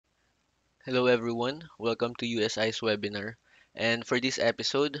Hello everyone, welcome to USI's webinar. And for this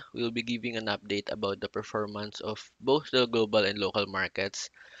episode, we'll be giving an update about the performance of both the global and local markets,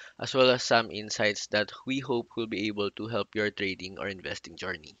 as well as some insights that we hope will be able to help your trading or investing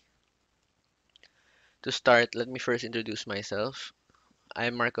journey. To start, let me first introduce myself.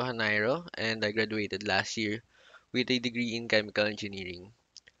 I'm Marco Janairo, and I graduated last year with a degree in chemical engineering.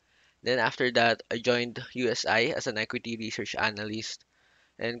 Then after that, I joined USI as an equity research analyst.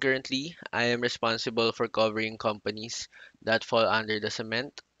 And currently, I am responsible for covering companies that fall under the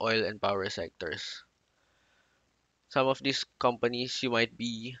cement, oil, and power sectors. Some of these companies you might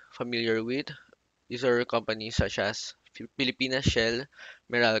be familiar with. These are companies such as Pilipinas Shell,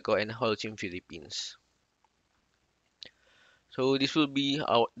 Meralco, and Holcim Philippines. So this will be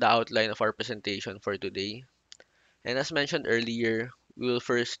the outline of our presentation for today. And as mentioned earlier, we will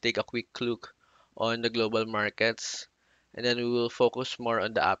first take a quick look on the global markets, and then we will focus more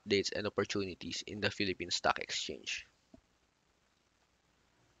on the updates and opportunities in the Philippine Stock Exchange.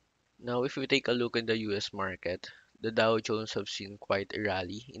 Now, if we take a look in the US market, the Dow Jones have seen quite a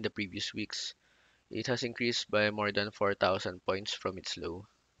rally in the previous weeks. It has increased by more than 4,000 points from its low.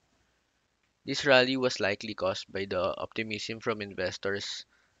 This rally was likely caused by the optimism from investors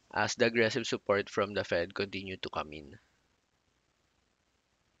as the aggressive support from the Fed continued to come in.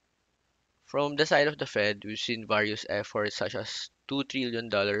 From the side of the Fed, we've seen various efforts such as $2 trillion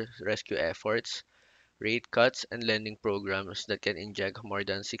rescue efforts, rate cuts, and lending programs that can inject more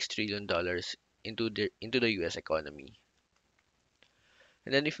than $6 trillion into the US economy.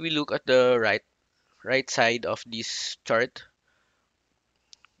 And then if we look at the right side of this chart,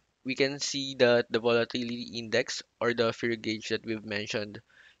 we can see that the volatility index or the fear gauge that we've mentioned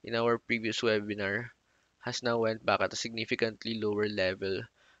in our previous webinar has now went back at a significantly lower level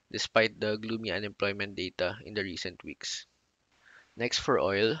despite the gloomy unemployment data in the recent weeks. Next for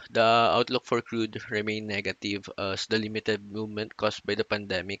oil, the outlook for crude remained negative as the limited movement caused by the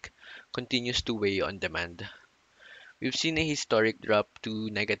pandemic continues to weigh on demand. We've seen a historic drop to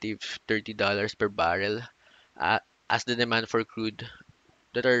negative $30 per barrel uh, as the demand for crude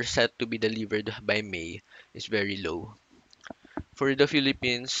that are set to be delivered by May is very low. For the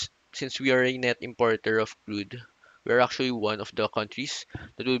Philippines, since we are a net importer of crude, we are actually one of the countries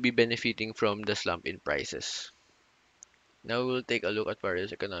that will be benefiting from the slump in prices. Now we'll take a look at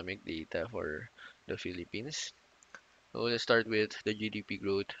various economic data for the Philippines. So let's start with the GDP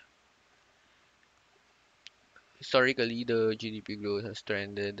growth. Historically, the GDP growth has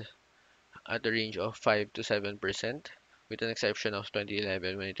trended at a range of 5 to 7%, with an exception of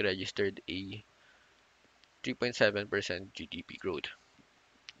 2011 when it registered a 3.7% GDP growth.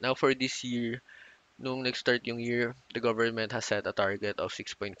 Now for this year, nung nag-start yung year, the government has set a target of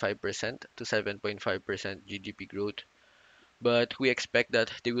 6.5% to 7.5% GDP growth. But we expect that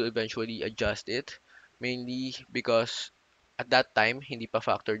they will eventually adjust it, mainly because at that time, hindi pa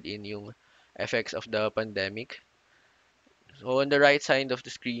factored in yung effects of the pandemic. So on the right side of the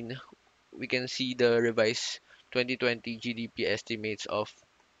screen, we can see the revised 2020 GDP estimates of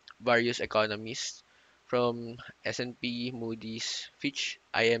various economies from S&P, Moody's, Fitch,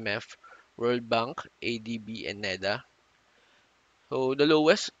 IMF, World Bank, ADB, and NEDA. So the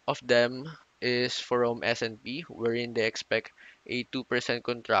lowest of them is from S&P, wherein they expect a 2%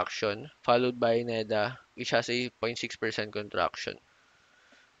 contraction, followed by NEDA, which has a 0.6% contraction.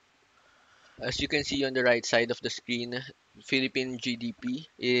 As you can see on the right side of the screen, Philippine GDP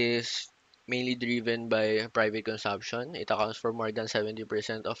is mainly driven by private consumption. It accounts for more than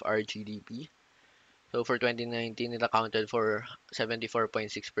 70% of our GDP. So for 2019, it accounted for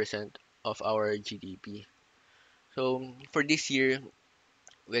 74.6% of our GDP. So for this year,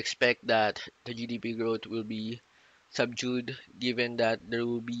 we expect that the GDP growth will be subdued given that there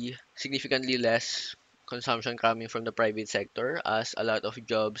will be significantly less consumption coming from the private sector as a lot of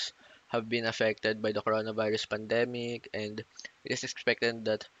jobs have been affected by the coronavirus pandemic, and it is expected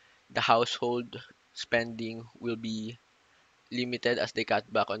that the household spending will be limited as they cut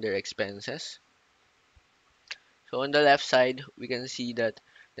back on their expenses. So on the left side, we can see that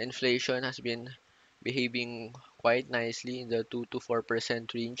the inflation has been behaving quite nicely in the 2 to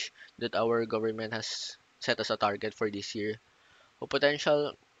 4% range that our government has set as a target for this year. So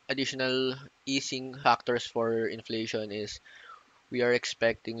potential additional easing factors for inflation is we are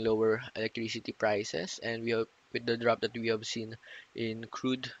expecting lower electricity prices, and we have, with the drop that we have seen in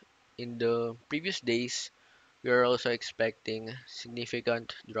crude in the previous days, we are also expecting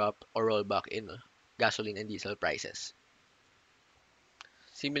significant drop or rollback in gasoline and diesel prices.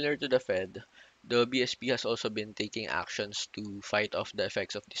 Similar to the Fed, the BSP has also been taking actions to fight off the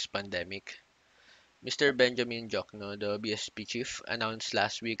effects of this pandemic. Mr. Benjamin Jokno, the BSP chief, announced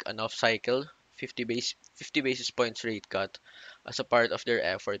last week an off-cycle 50 basis points rate cut as a part of their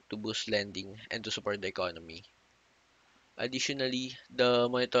effort to boost lending and to support the economy. Additionally, the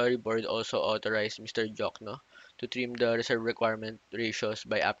Monetary Board also authorized Mr. Jokno to trim the reserve requirement ratios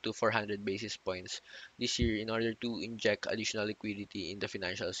by up to 400 basis points this year in order to inject additional liquidity in the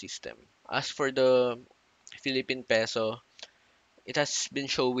financial system. As for the Philippine peso, it has been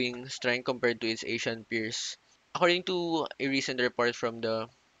showing strength compared to its Asian peers. According to a recent report from the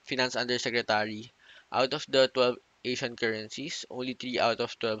Finance Undersecretary, out of the 12 Asian currencies, only 3 out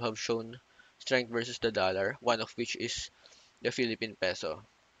of 12 have shown strength versus the dollar, one of which is the Philippine peso.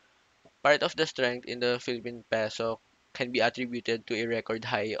 Part of the strength in the Philippine peso can be attributed to a record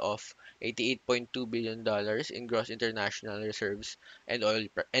high of $88.2 billion in gross international reserves and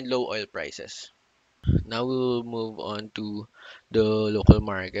low oil prices. Now we'll move on to the local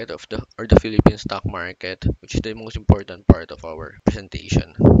market of the Philippine stock market, which is the most important part of our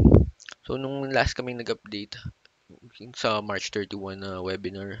presentation. So nung last kaming nag-update sa March 31 na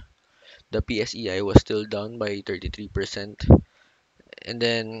webinar, the PSEi was still down by 33%. And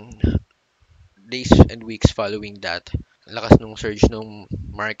then days and weeks following that, lakas nung surge nung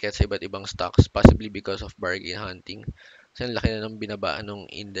market sa iba't ibang stocks, possibly because of bargain hunting. Kasi ang laki na ng binabaan ng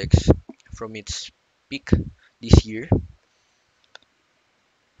index from its peak this year.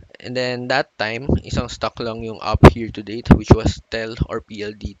 And then that time, isang stock lang yung up here to date, which was TEL or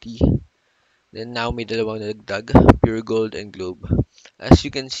PLDT. Then now may dalawang nagdag, Pure Gold and Globe. As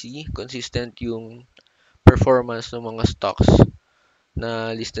you can see, consistent yung performance ng mga stocks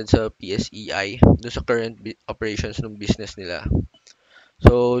na listed sa PSEi do sa current operations ng business nila.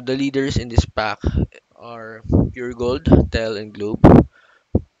 So the leaders in this pack are Pure Gold, TEL, and Globe.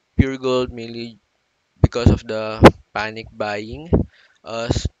 Pure Gold mainly because of the panic buying,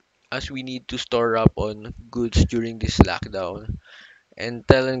 as we need to store up on goods during this lockdown. And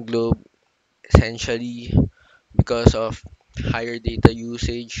TEL and Globe essentially because of higher data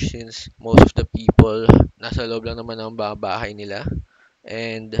usage, since most of the people nasa loob lang naman ng bahay nila,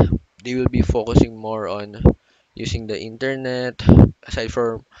 and they will be focusing more on using the internet. Aside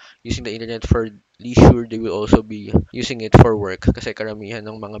from using the internet for leisure, they will also be using it for work kasi karamihan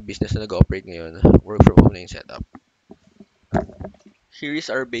ng mga business na nag-operate ngayon, work from home na yung setup. Here is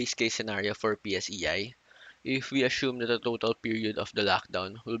our base case scenario for PSEi. If we assume that the total period of the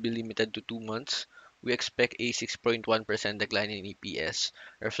lockdown will be limited to 2 months, we expect a 6.1% decline in EPS,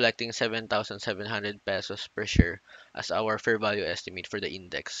 reflecting 7,700 pesos per share as our fair value estimate for the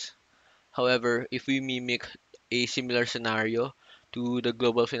index. However, if we mimic a similar scenario to the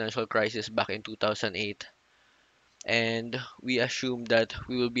global financial crisis back in 2008, and we assume that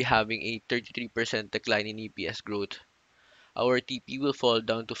we will be having a 33% decline in EPS growth, our TP will fall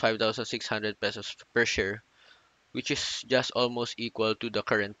down to 5,600 pesos per share, which is just almost equal to the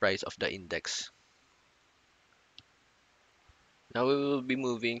current price of the index. Now we will be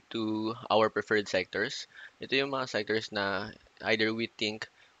moving to our preferred sectors. Ito yung mga sectors na either we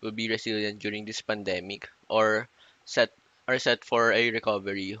think will be resilient during this pandemic or set set for a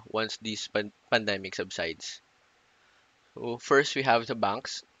recovery once this pandemic subsides. So first we have the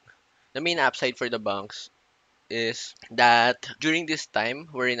banks. The main upside for the banks is that during this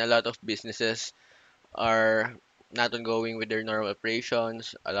time wherein a lot of businesses are not ongoing with their normal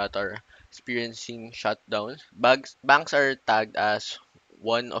operations. A lot are experiencing shutdowns. Banks are tagged as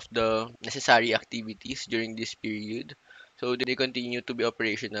one of the necessary activities during this period. So they continue to be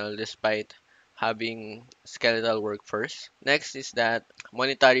operational despite having skeletal workforce. Next is that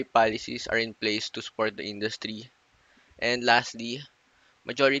monetary policies are in place to support the industry. And lastly,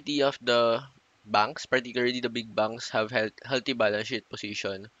 majority of the banks, particularly the big banks, have healthy balance sheet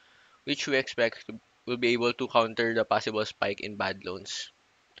position which we expect will be able to counter the possible spike in bad loans.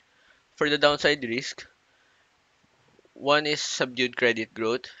 For the downside risk, one is subdued credit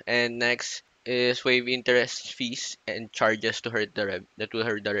growth, and next is waive interest fees and charges to that will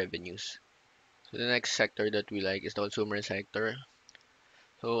hurt the revenues. So the next sector that we like is the consumer sector.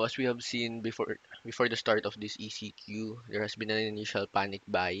 So as we have seen before the start of this ECQ, there has been an initial panic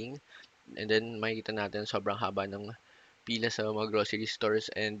buying, and then makita natin sobrang haba ng pila sa mga grocery stores,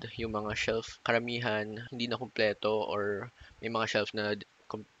 and yung mga shelf, karamihan hindi na kumpleto or may mga shelves na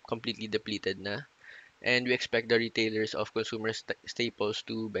completely depleted na. And we expect the retailers of consumer staples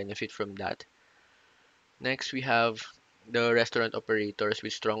to benefit from that. Next, we have the restaurant operators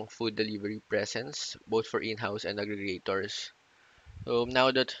with strong food delivery presence, both for in-house and aggregators. So now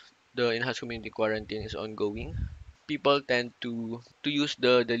that the in-house community quarantine is ongoing, people tend to use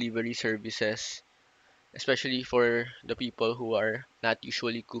the delivery services, especially for the people who are not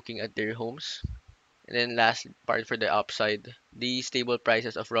usually cooking at their homes. And then last part for the upside, the stable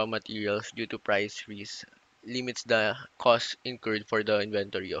prices of raw materials due to price freeze limits the cost incurred for the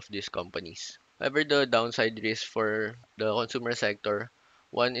inventory of these companies. However, the downside risk for the consumer sector,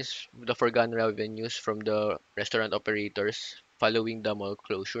 one is the foregone revenues from the restaurant operators following the mall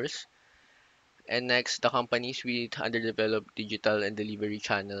closures. And next, the companies with underdeveloped digital and delivery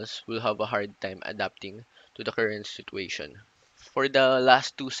channels will have a hard time adapting to the current situation. For the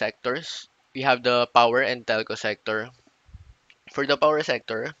last two sectors, we have the power and telco sector. For the power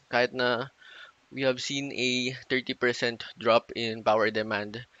sector, kahit na we have seen a 30% drop in power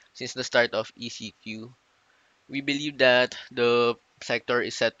demand since the start of ECQ, we believe that the sector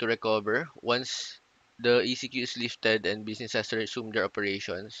is set to recover once the ECQ is lifted and businesses resume their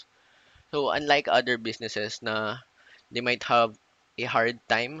operations. So unlike other businesses na they might have a hard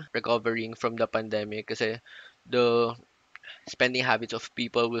time recovering from the pandemic kasi the spending habits of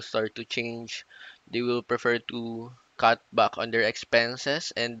people will start to change. They will prefer to cut back on their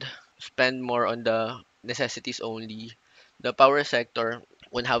expenses and spend more on the necessities only. The power sector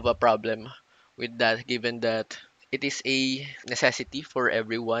won't have a problem with that given that it is a necessity for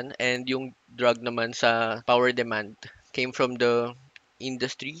everyone and yung drug naman sa power demand came from the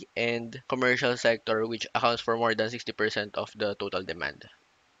industry and commercial sector which accounts for more than 60% of the total demand.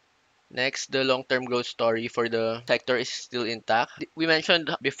 Next, the long-term growth story for the sector is still intact. We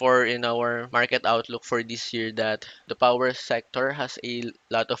mentioned before in our market outlook for this year that the power sector has a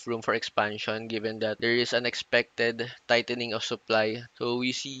lot of room for expansion given that there is an expected tightening of supply. So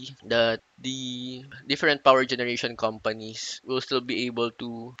we see that the different power generation companies will still be able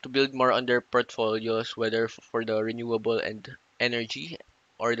to build more on their portfolios, whether for the renewable and energy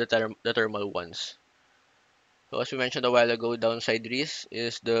or the thermal ones. So as we mentioned a while ago, downside risk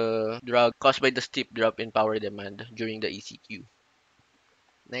is the drag caused by the steep drop in power demand during the ECQ.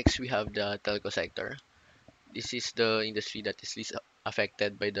 Next, we have the telco sector. This is the industry that is least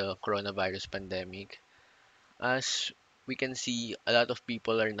affected by the coronavirus pandemic. As we can see, a lot of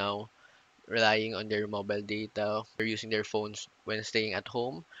people are now relying on their mobile data. They're using their phones when staying at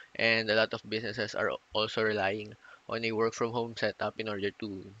home, and a lot of businesses are also relying on a work from home setup in order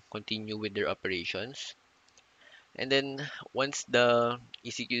to continue with their operations. And then once the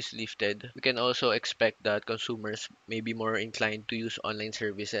ECQ is lifted, we can also expect that consumers may be more inclined to use online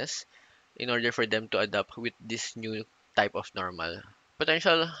services in order for them to adapt with this new type of normal.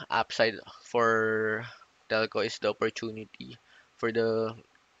 Potential upside for telco is the opportunity for the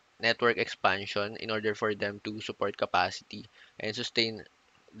network expansion in order for them to support capacity and sustain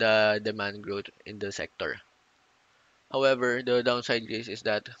the demand growth in the sector. However, the downside risk is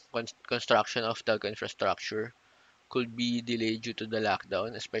that construction of telco infrastructure could be delayed due to the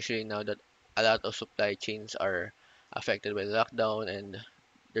lockdown, especially now that a lot of supply chains are affected by the lockdown and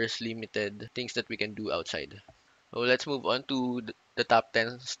there's limited things that we can do outside. So let's move on to the top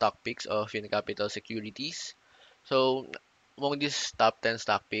 10 stock picks of Unicapital Securities. So among these top 10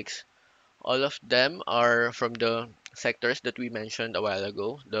 stock picks, all of them are from the sectors that we mentioned a while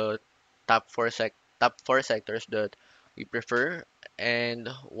ago, the top four sectors that we prefer, and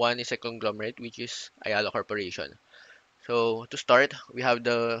one is a conglomerate, which is Ayala Corporation. So to start, we have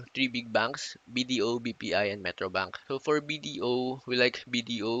the three big banks, BDO, BPI, and Metrobank. So for BDO, we like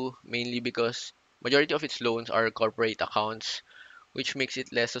BDO mainly because majority of its loans are corporate accounts, which makes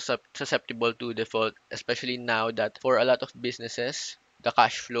it less susceptible to default, especially now that for a lot of businesses, the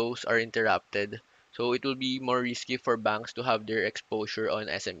cash flows are interrupted. So it will be more risky for banks to have their exposure on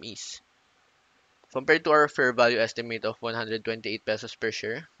SMEs. Compared to our fair value estimate of 128 pesos per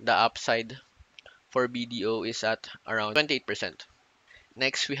share, the upside for BDO is at around 28%.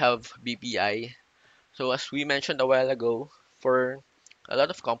 Next, we have BPI. So as we mentioned a while ago, for a lot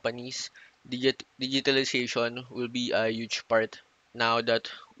of companies, digitalization will be a huge part now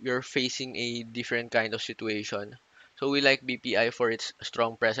that we're facing a different kind of situation. So we like BPI for its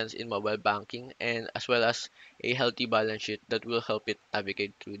strong presence in mobile banking and as well as a healthy balance sheet that will help it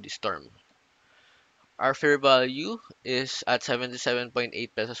navigate through this storm. Our fair value is at 77.8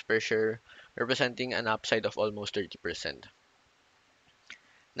 pesos per share, representing an upside of almost 30%.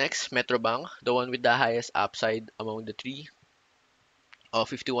 Next, Metrobank, the one with the highest upside among the three, of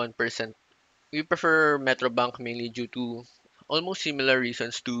 51%. We prefer Metrobank mainly due to almost similar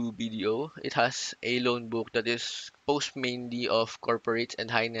reasons to BDO. It has a loan book that is composed mainly of corporates and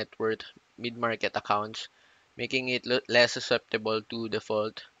high net worth mid-market accounts, making it less susceptible to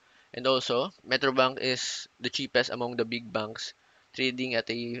default. And also, Metrobank is the cheapest among the big banks, trading at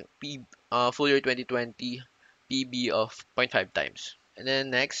a full year 2020 PB of zero point 0.5 times. And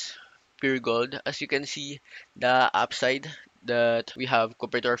then next, Pure Gold. As you can see, the upside that we have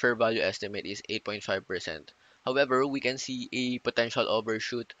compared to our fair value estimate is 8.5%. However, we can see a potential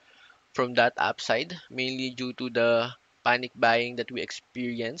overshoot from that upside, mainly due to the panic buying that we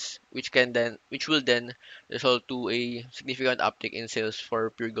experience, which will then result to a significant uptick in sales for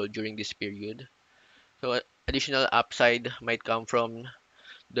pure gold during this period. So additional upside might come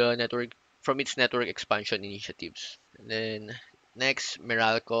the network from its network expansion initiatives. And then next,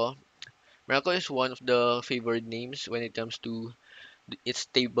 Meralco. Meralco is one of the favored names when it comes to its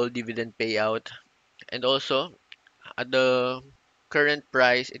stable dividend payout, and also at the current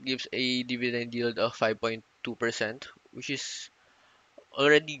price, it gives a dividend yield of 5.2%, which is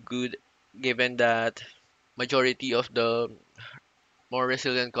already good given that majority of the more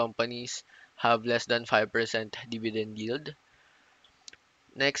resilient companies have less than 5% dividend yield.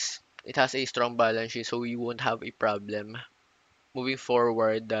 Next, it has a strong balance sheet, so we won't have a problem moving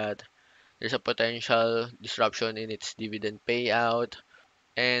forward that there's a potential disruption in its dividend payout.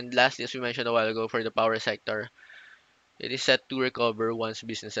 And lastly, as we mentioned a while ago, for the power sector, it is set to recover once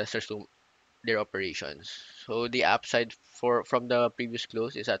businesses resume their operations. So the upside for from the previous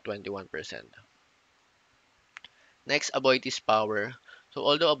close is at 21%. Next, Aboitiz Power. So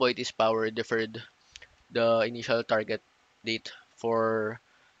although Aboitiz Power deferred the initial target date for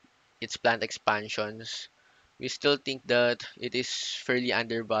its plant expansions, we still think that it is fairly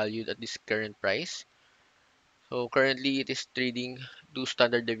undervalued at this current price. So currently it is trading 2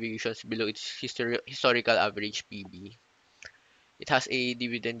 standard deviations below its historical average PB. It has a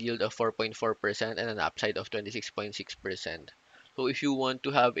dividend yield of 4.4% and an upside of 26.6%. So if you want to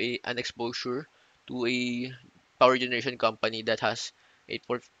have an exposure to a power generation company that has a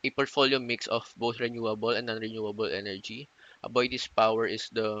portfolio mix of both renewable and non-renewable energy, Aboitiz Power is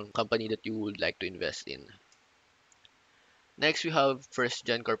the company that you would like to invest in. Next, we have First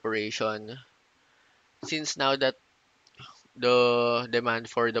Gen Corporation. Since now that the demand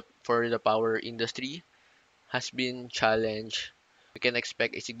for the power industry has been challenged, we can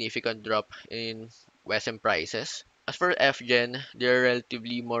expect a significant drop in WSM prices. As for FGen, they're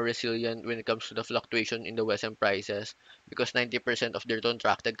relatively more resilient when it comes to the fluctuation in the WSM prices because 90% of their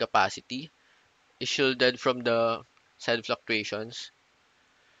contracted capacity is shielded from the said fluctuations.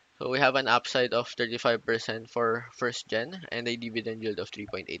 So we have an upside of 35% for first gen and a dividend yield of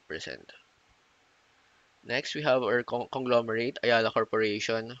 3.8%. Next, we have our conglomerate, Ayala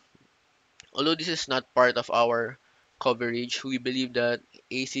Corporation. Although this is not part of our coverage, we believe that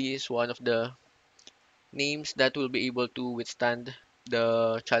AC is one of the names that will be able to withstand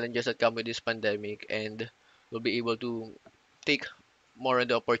the challenges that come with this pandemic and will be able to take more on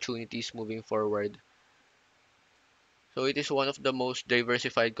the opportunities moving forward. So it is one of the most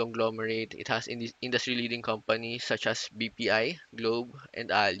diversified conglomerate. It has industry-leading companies such as BPI, Globe, and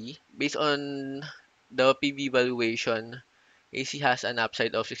Ali. Based on the PV valuation, AC has an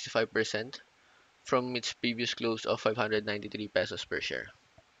upside of 65% from its previous close of 593 pesos per share.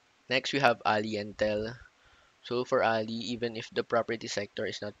 Next, we have Ali and Tel. So for Ali, even if the property sector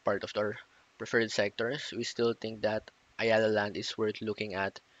is not part of our preferred sectors, we still think that Ayala Land is worth looking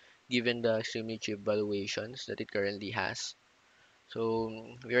at given the extremely cheap valuations that it currently has.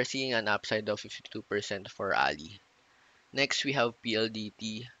 So we are seeing an upside of 52% for Ali. Next, we have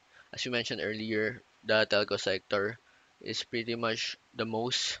PLDT. As you mentioned earlier, the telco sector is pretty much the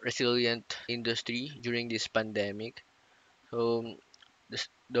most resilient industry during this pandemic. So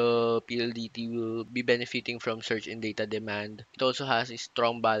the PLDT will be benefiting from surge in data demand. It also has a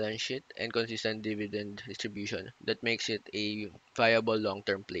strong balance sheet and consistent dividend distribution that makes it a viable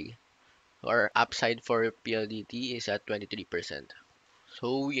long-term play. Our upside for PLDT is at 23%.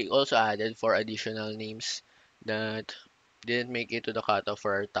 So we also added 4 additional names that didn't make it to the cutoff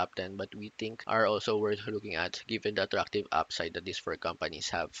for our top 10, but we think are also worth looking at given the attractive upside that these 4 companies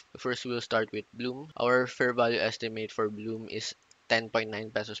have. First, we'll start with Bloom. Our fair value estimate for Bloom is 10.9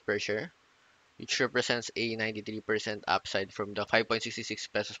 pesos per share, which represents a 93% upside from the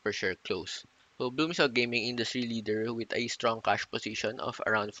 5.66 pesos per share close. So Bloom is a gaming industry leader with a strong cash position of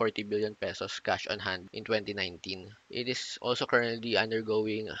around 40 billion pesos cash on hand in 2019. It is also currently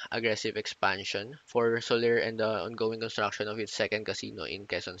undergoing aggressive expansion for Soler and the ongoing construction of its second casino in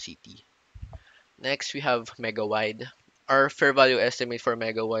Quezon City. Next, we have Megawide. Our fair value estimate for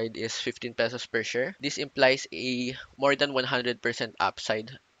Megawide is 15 pesos per share. This implies a more than 100%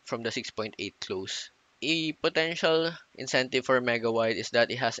 upside from the 6.8 close. A potential incentive for Megawide is that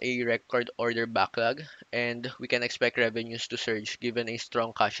it has a record order backlog and we can expect revenues to surge given a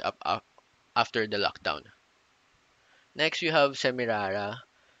strong cash up after the lockdown. Next, you have Semirara.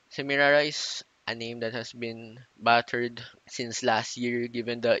 Semirara is a name that has been battered since last year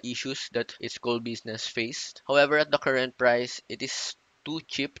given the issues that its coal business faced. However, at the current price, it is too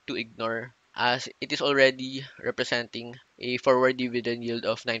cheap to ignore as it is already representing a forward dividend yield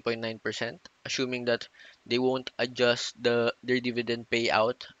of 9.9%, assuming that they won't adjust their dividend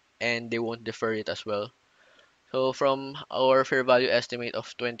payout and they won't defer it as well. So from our fair value estimate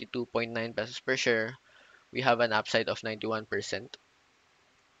of 22.9 pesos per share, we have an upside of 91%.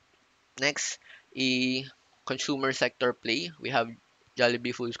 Next, a consumer sector play, we have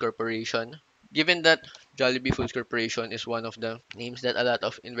Jollibee Foods Corporation. Given that Jollibee Foods Corporation is one of the names that a lot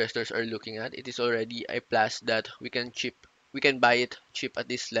of investors are looking at, it is already a plus that we can buy it cheap at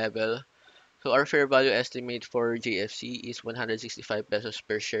this level. So our fair value estimate for JFC is 165 pesos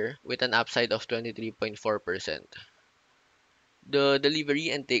per share with an upside of 23.4%. The delivery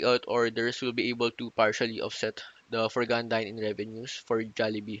and takeout orders will be able to partially offset the foregone dine-in revenues for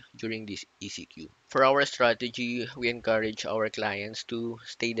Jollibee during this ECQ. For our strategy, we encourage our clients to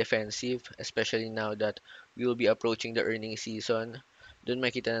stay defensive, especially now that we will be approaching the earnings season. Doon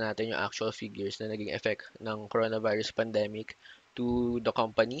makita na natin yung actual figures na naging effect ng coronavirus pandemic to the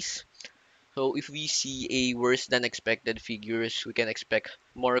companies. So if we see a worse than expected figures, we can expect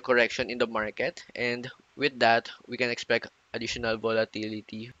more correction in the market, and with that, we can expect additional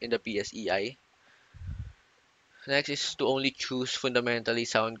volatility in the PSEi. Next is to only choose fundamentally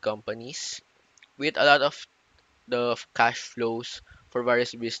sound companies. With a lot of the cash flows for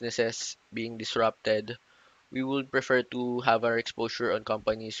various businesses being disrupted, we would prefer to have our exposure on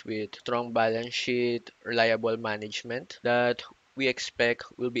companies with strong balance sheet, reliable management that we expect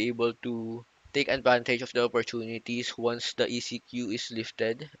will be able to take advantage of the opportunities once the ECQ is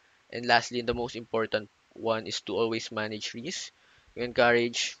lifted. And lastly, and the most important one is to always manage risk. We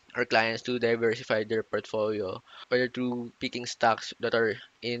encourage our clients to diversify their portfolio, whether through picking stocks that are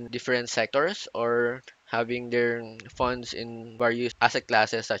in different sectors or having their funds in various asset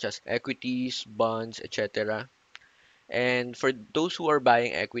classes such as equities, bonds, etc. And for those who are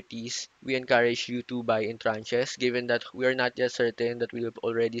buying equities, we encourage you to buy in tranches, given that we are not yet certain that we have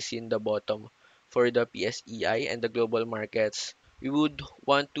already seen the bottom for the PSEi and the global markets. We would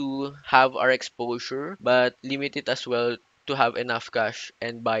want to have our exposure, but limit it as well to have enough cash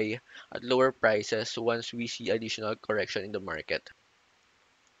and buy at lower prices once we see additional correction in the market.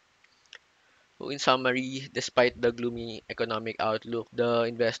 So in summary, despite the gloomy economic outlook, the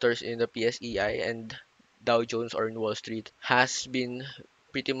investors in the PSEi and Dow Jones or in Wall Street has been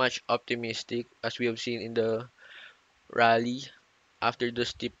pretty much optimistic as we have seen in the rally after the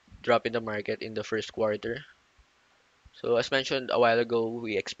steep drop in the market in the first quarter. So as mentioned a while ago,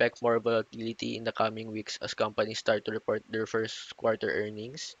 we expect more volatility in the coming weeks as companies start to report their first quarter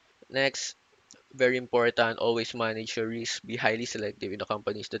earnings. Next, very important, always manage your risk. Be highly selective in the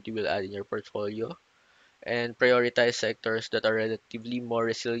companies that you will add in your portfolio and prioritize sectors that are relatively more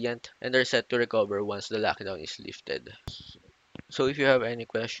resilient and are set to recover once the lockdown is lifted. So if you have any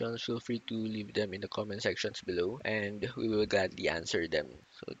questions, feel free to leave them in the comment sections below and we will gladly answer them.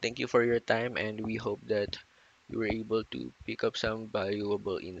 So thank you for your time and we hope that you were able to pick up some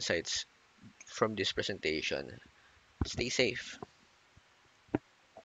valuable insights from this presentation. Stay safe.